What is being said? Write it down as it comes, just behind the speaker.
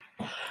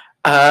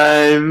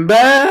I'm back.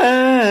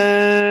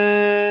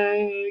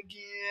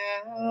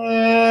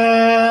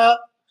 Yeah.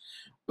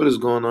 What is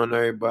going on,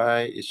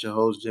 everybody? It's your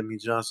host, Jimmy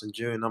Johnson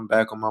Jr., and I'm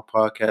back on my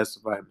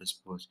podcast, Vitamin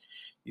Sports.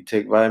 You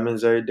take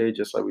vitamins every day,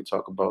 just like we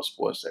talk about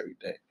sports every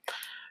day.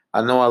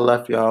 I know I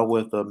left y'all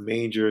with a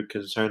major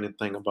concerning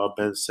thing about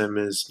Ben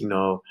Simmons, and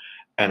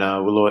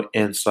a little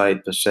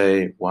insight to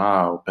say,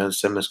 wow, Ben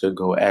Simmons could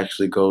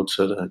actually go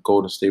to the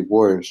Golden State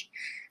Warriors.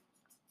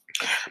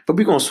 But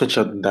we're going to switch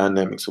up the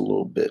dynamics a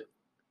little bit.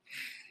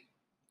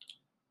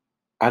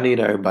 I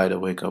need everybody to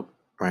wake up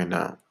right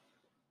now.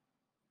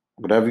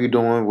 Whatever you're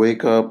doing,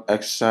 wake up,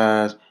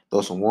 exercise,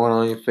 throw some water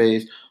on your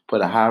face, put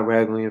a hot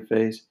rag on your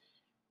face,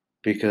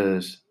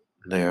 because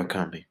they are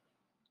coming.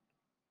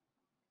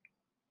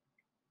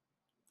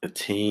 The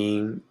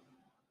team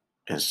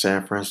in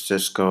San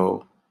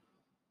Francisco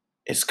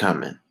is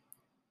coming.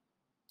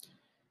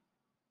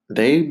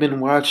 They've been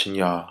watching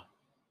y'all.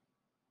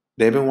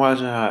 They've been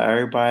watching how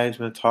everybody's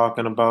been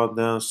talking about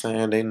them,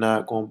 saying they're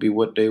not going to be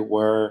what they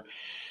were,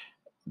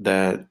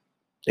 that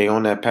they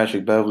on that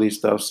Patrick Beverly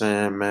stuff,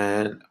 saying,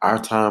 man, our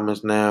time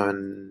is now,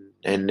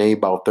 and they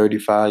about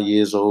 35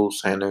 years old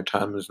saying their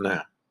time is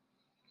now.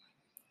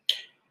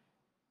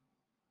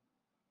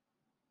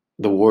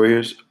 The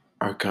Warriors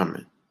are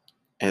coming,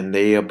 and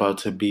they about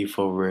to be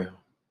for real.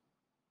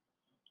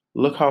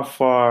 Look how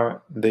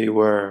far they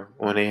were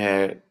when they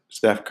had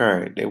Steph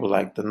Curry. They were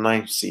like the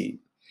ninth seed.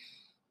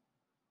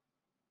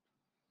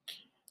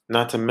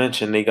 Not to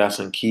mention they got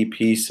some key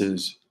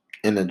pieces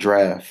in the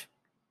draft.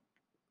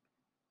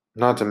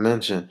 Not to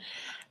mention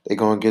they're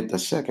gonna get the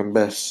second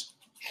best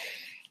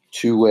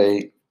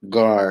two-way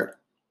guard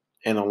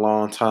in a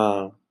long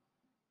time,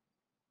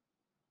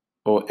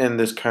 or in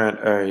this current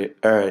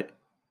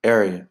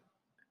area.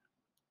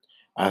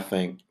 I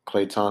think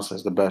Klay Thompson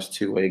is the best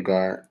two-way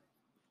guard,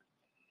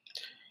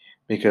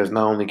 because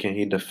not only can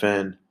he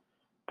defend,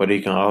 but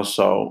he can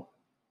also,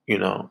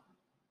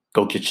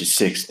 go get you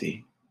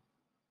 60.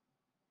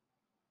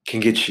 Can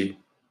get you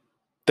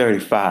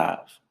 35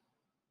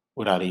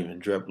 without even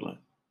dribbling.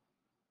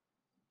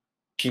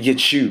 Can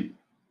get you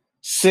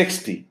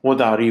 60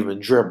 without even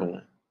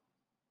dribbling.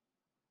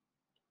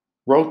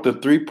 Wrote the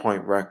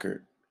 3-point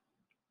record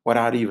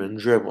without even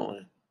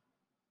dribbling.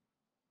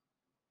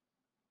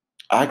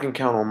 I can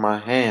count on my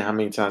hand how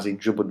many times he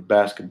dribbled the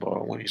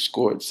basketball when he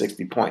scored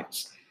 60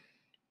 points.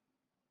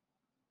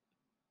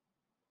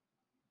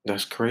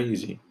 That's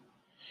crazy.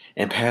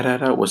 And pair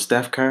that up with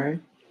Steph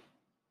Curry.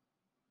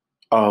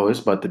 Oh, it's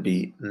about to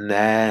be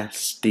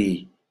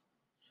nasty.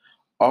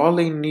 All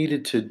they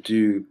needed to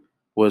do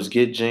was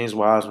get James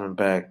Wiseman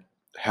back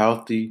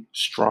healthy,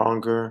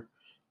 stronger.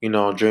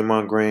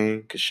 Draymond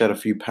Green could shed a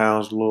few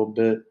pounds a little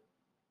bit.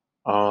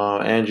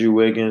 Andrew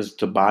Wiggins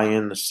to buy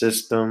in the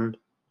system,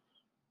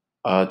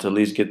 to at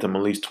least get them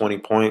at least 20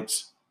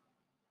 points.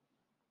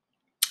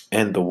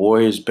 And the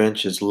Warriors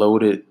bench is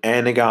loaded,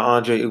 and they got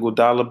Andre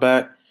Iguodala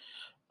back.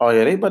 Oh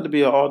yeah, they about to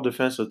be an all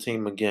defensive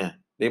team again.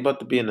 They about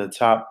to be in the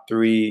top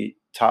 3,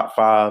 top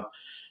 5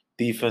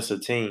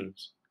 defensive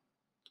teams,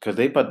 because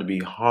they about to be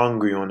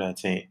hungry on that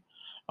team.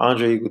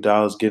 Andre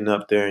Iguodala's getting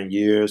up there in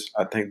years.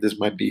 I think this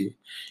might be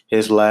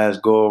his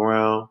last go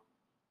around.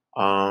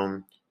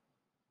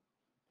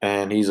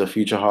 And he's a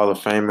future Hall of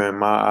Famer in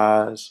my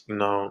eyes.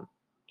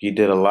 He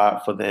did a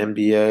lot for the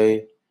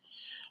NBA.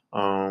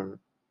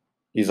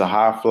 He's a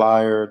high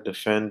flyer,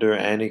 defender,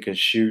 and he can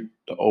shoot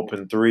the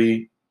open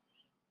three.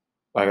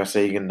 Like I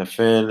say, he can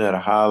defend at a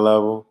high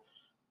level.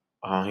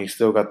 He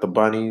still got the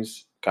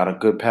bunnies, got a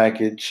good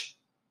package.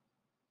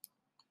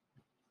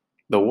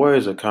 The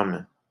Warriors are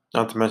coming.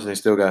 Not to mention they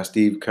still got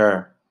Steve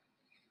Kerr.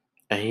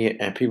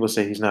 And people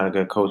say he's not a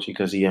good coach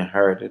because he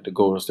inherited the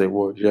Golden State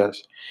Warriors.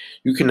 Yes,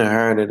 you can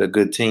inherit a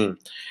good team,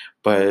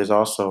 but it's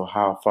also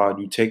how far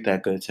you take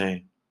that good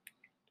team.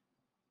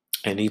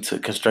 And he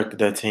constructed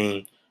that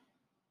team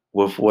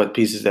with what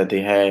pieces that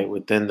they had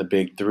within the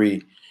big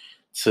three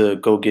to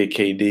go get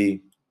KD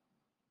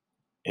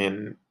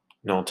and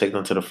take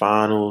them to the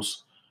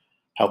finals,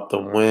 help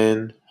them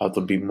win, help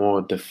them be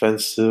more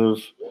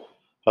defensive,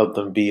 help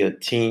them be a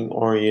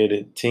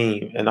team-oriented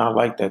team. And I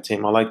like that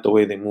team. I like the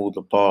way they move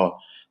the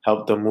ball,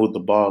 help them move the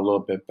ball a little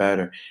bit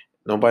better.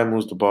 Nobody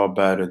moves the ball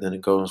better than the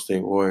Golden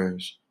State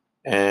Warriors.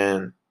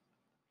 And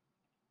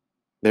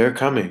they're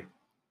coming.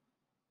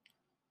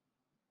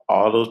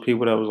 All those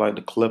people that was like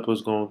the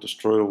Clippers going to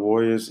destroy the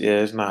Warriors, yeah,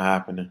 it's not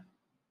happening.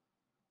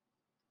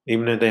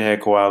 Even if they had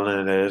Kawhi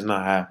Leonard there, it's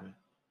not happening.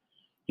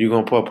 You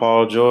gonna put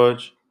Paul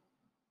George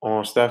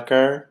on Steph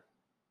Curry?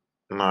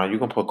 Nah, you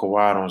gonna put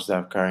Kawhi on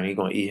Steph Curry and he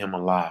gonna eat him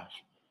alive,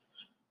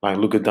 like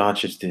Luka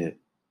Doncic did.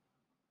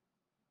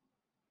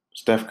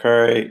 Steph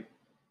Curry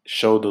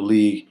showed the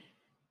league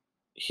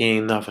he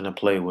ain't nothing to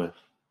play with.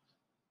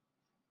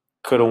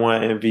 Could have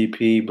won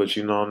MVP, but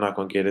I'm not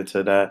gonna get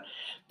into that.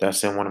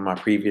 That's in one of my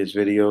previous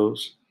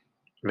videos,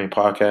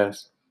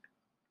 podcasts.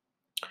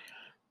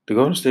 The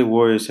Golden State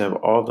Warriors have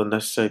all the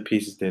necessary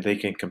pieces that they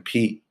can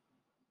compete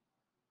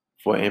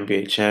for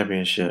NBA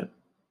championship,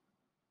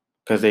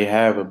 because they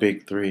have a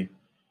big three.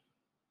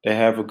 They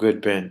have a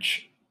good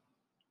bench.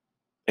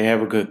 They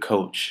have a good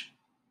coach.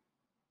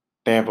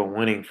 They have a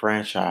winning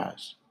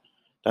franchise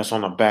that's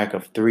on the back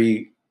of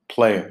three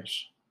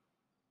players: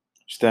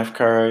 Steph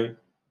Curry,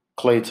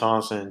 Klay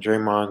Thompson, and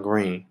Draymond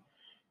Green.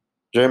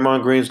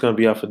 Draymond Green's going to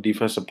be up for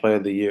Defensive Player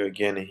of the Year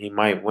again, and he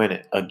might win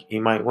it. He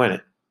might win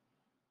it.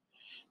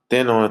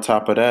 Then on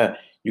top of that,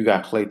 you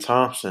got Klay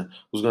Thompson,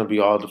 who's going to be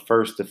all the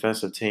first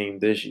defensive team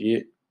this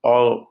year,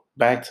 all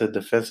back to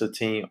defensive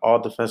team,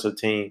 all defensive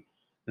team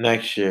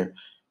next year.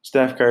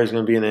 Steph Curry's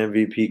going to be in the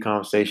MVP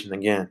conversation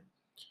again.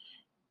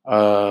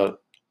 Uh,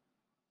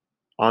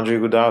 Andre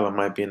Iguodala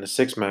might be in the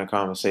six-man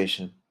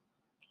conversation.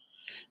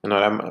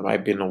 That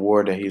might be an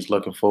award that he's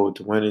looking forward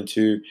to winning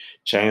too.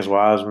 James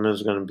Wiseman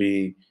is going to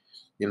be,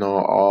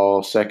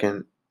 all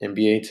second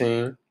NBA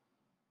team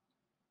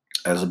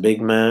as a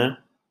big man.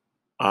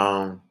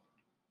 Not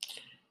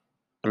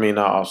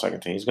all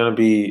second team. He's going to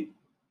be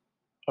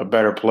a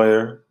better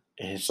player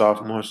in his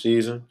sophomore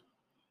season.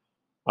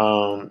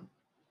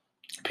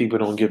 People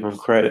don't give him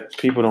credit.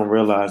 People don't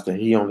realize that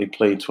he only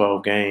played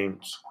 12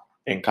 games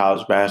in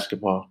college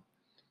basketball.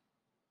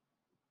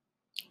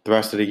 The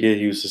rest of the year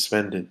he was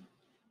suspended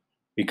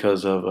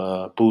because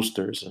of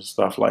boosters and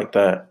stuff like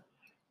that.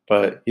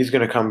 But he's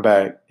going to come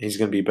back. He's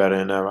going to be better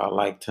than ever. I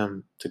liked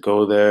him to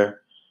go there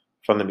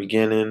from the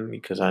beginning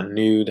because I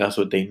knew that's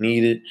what they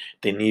needed.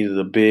 They needed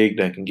a big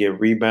that can get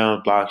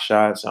rebounds, block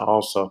shots, and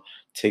also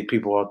take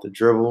people off the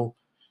dribble.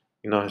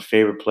 His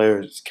favorite player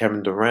is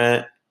Kevin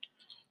Durant,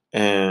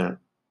 and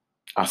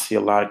I see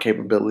a lot of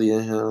capability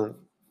in him.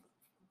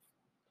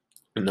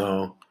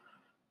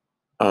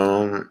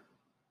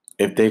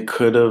 If they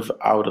could have,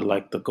 I would have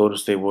liked the Golden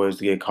State Warriors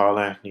to get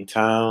Karl-Anthony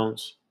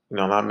Towns.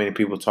 Not many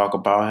people talk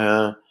about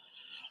him.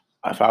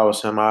 If I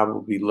was him, I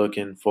would be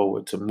looking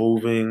forward to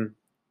moving.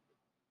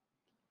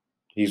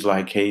 He's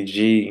like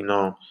KG,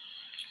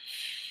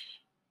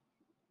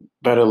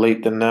 better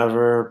late than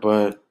never,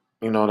 but,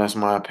 that's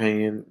my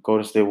opinion.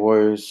 Golden State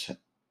Warriors,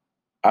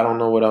 I don't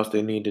know what else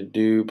they need to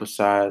do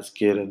besides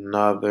get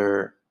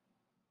another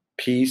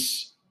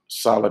piece,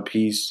 solid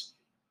piece.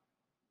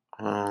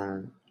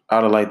 I'd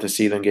have liked to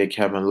see them get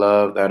Kevin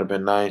Love. That would have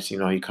been nice. He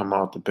come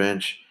off the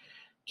bench,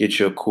 get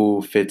you a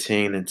cool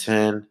 15 and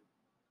 10.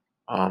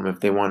 If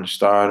they want to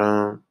start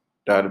him,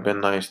 that would have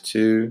been nice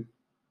too.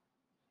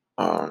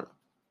 I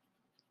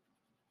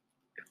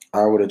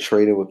would have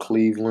traded with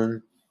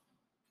Cleveland,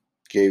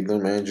 gave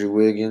them Andrew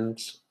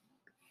Wiggins,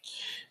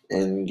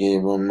 and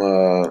gave them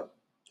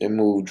and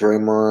moved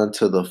Draymond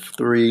to the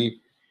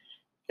 3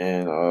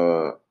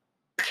 and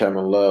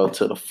Kevin Love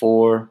to the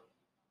 4.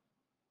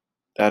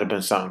 That'd have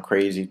been something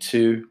crazy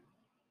too,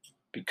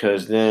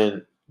 because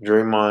then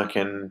Draymond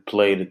can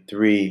play the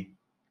 3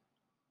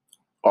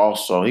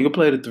 also. He could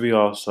play the 3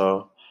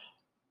 also.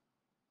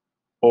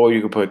 Or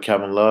you could put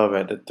Kevin Love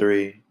at the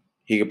 3.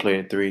 He could play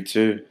the 3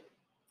 too.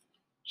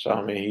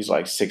 So he's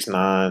like 6'9",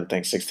 I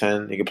think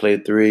 6'10". He can play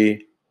the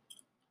 3.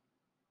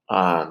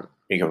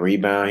 He can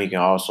rebound. He can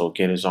also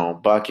get his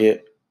own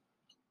bucket.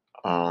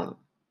 I'm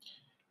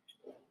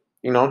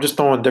just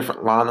throwing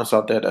different lineups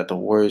out there that the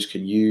Warriors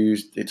could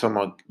use. They talking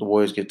about the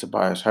Warriors get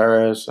Tobias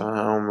Harris.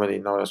 I don't really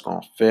know that's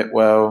going to fit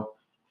well.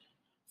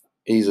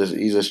 He's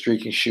a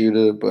streaky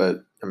shooter,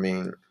 but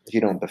he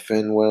don't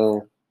defend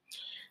well.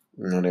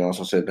 They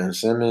also said Ben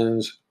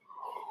Simmons.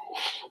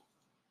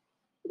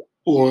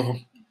 Well,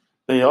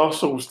 they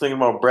also was thinking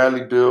about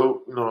Bradley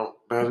Beal.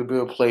 Bradley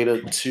Beal played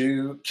a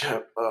 2.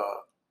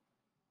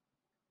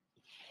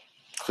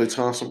 Klay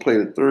Thompson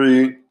played a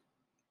 3,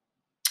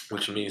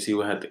 which means he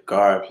would have to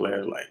guard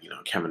players like,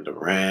 Kevin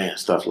Durant,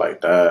 stuff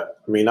like that.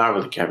 Not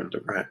really Kevin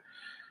Durant,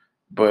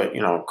 but,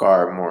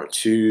 guard more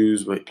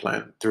 2s, but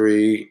playing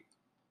 3.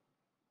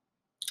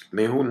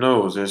 Who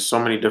knows? There's so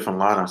many different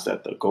lineups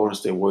that the Golden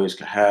State Warriors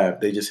could have.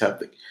 They just have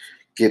to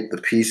get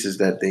the pieces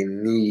that they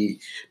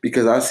need.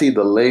 Because I see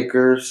the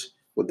Lakers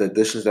with the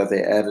additions that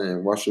they added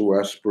in Russell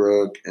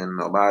Westbrook and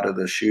a lot of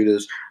the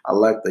shooters. I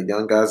like the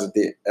young guys that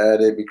they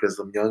added because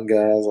the young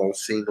guys, I've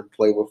seen them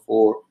play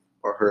before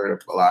or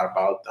heard a lot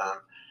about them.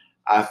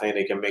 I think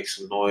they can make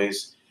some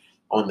noise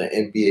on the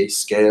NBA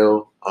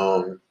scale.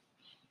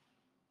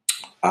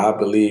 I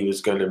believe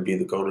it's going to be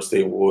the Golden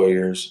State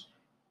Warriors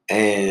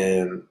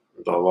and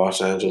the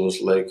Los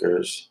Angeles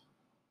Lakers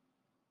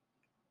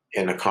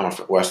in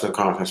the Western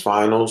Conference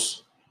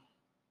Finals.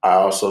 I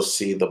also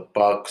see the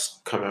Bucks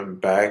coming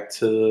back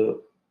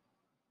to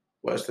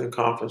Western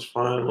Conference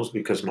Finals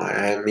because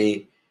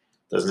Miami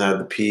doesn't have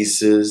the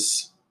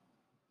pieces.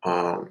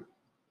 They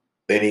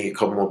need a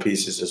couple more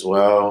pieces as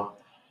well.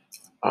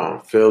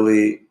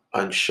 Philly,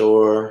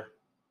 unsure.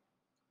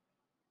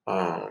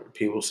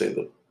 People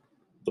say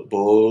the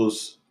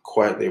Bulls,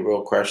 they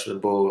real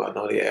questionable. I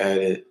know they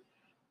added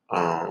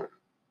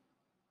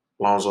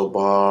Lonzo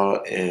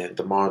Ball and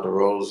DeMar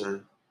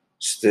DeRozan.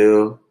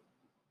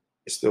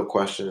 Still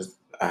questions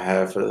I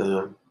have for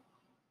them.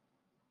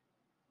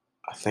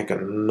 I think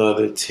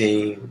another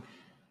team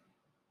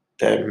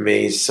that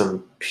made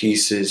some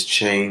pieces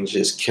change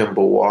is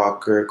Kemba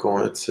Walker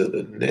going to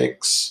the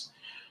Knicks.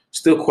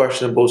 Still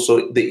questionable.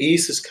 So the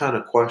East is kind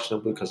of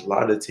questionable because a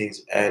lot of the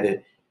teams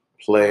added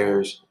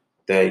players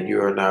that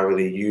you are not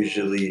really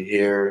usually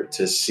here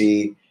to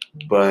see,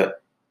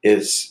 but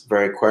it's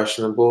very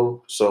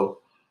questionable. So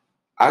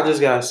I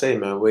just gotta say,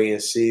 man, wait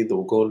and see. The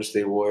Golden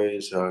State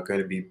Warriors are going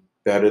to be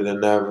better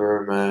than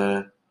ever,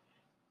 man.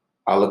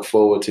 I look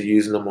forward to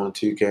using them on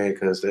 2K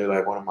because they're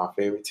like one of my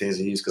favorite teams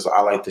to use because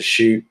I like to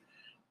shoot.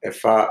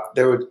 If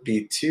there would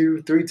be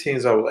three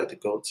teams I would like to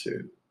go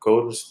to: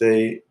 Golden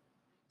State,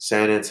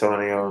 San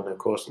Antonio, and of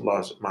course,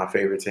 my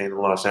favorite team, the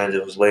Los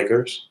Angeles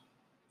Lakers,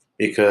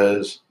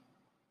 because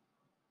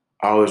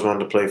I always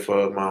wanted to play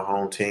for my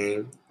home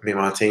team. I mean,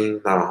 my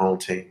team, not a home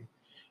team,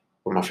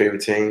 but my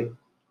favorite team.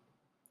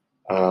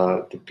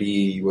 To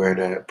be wearing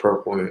that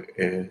purple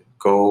and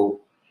gold,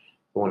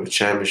 won the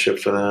championship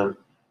for them,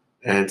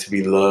 and to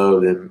be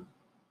loved and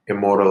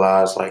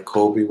immortalized like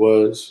Kobe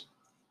was,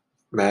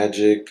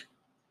 Magic,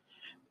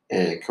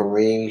 and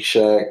Kareem,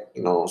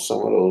 Shaq. Some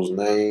of those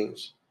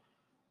names.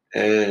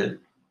 And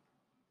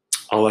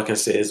all I can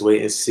say is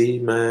wait and see,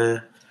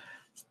 man.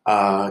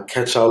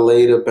 Catch y'all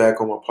later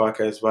back on my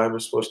podcast, Vitamin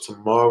Sports,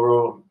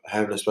 tomorrow. I'm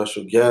having a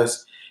special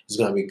guest. It's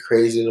going to be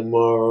crazy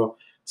tomorrow.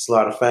 It's a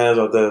lot of fans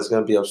out there that's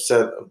going to be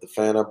upset of the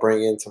fan I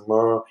bring in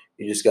tomorrow.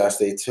 You just got to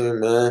stay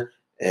tuned, man.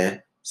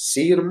 And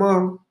see you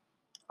tomorrow.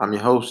 I'm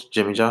your host,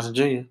 Jimmy Johnson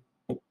Jr.